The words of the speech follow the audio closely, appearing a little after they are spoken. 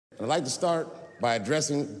I'd like to start by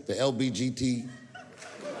addressing the LBGTQ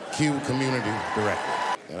community directly.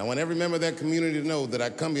 And I want every member of that community to know that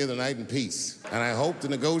I come here tonight in peace. And I hope to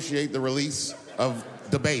negotiate the release of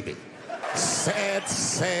DaBaby. Sad,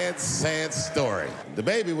 sad, sad story.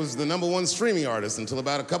 DaBaby was the #1 streaming artist until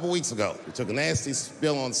about a couple weeks ago. He took a nasty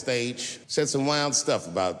spill on stage, said some wild stuff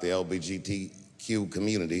about the LBGTQ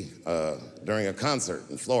community during a concert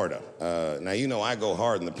in Florida. Now, you know I go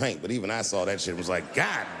hard in the paint, but even I saw that shit and was like,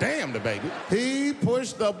 God damn, DaBaby. He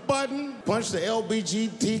pushed the button, punched the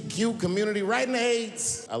LBGTQ community right in the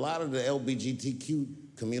AIDS. A lot of the LBGTQ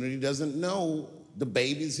community doesn't know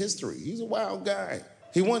DaBaby's history. He's a wild guy.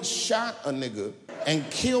 He once shot a nigga and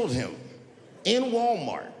killed him in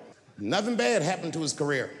Walmart. Nothing bad happened to his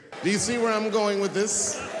career. Do you see where I'm going with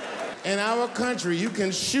this? In our country, you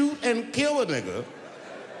can shoot and kill a nigga,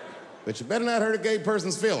 but you better not hurt a gay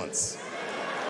person's feelings.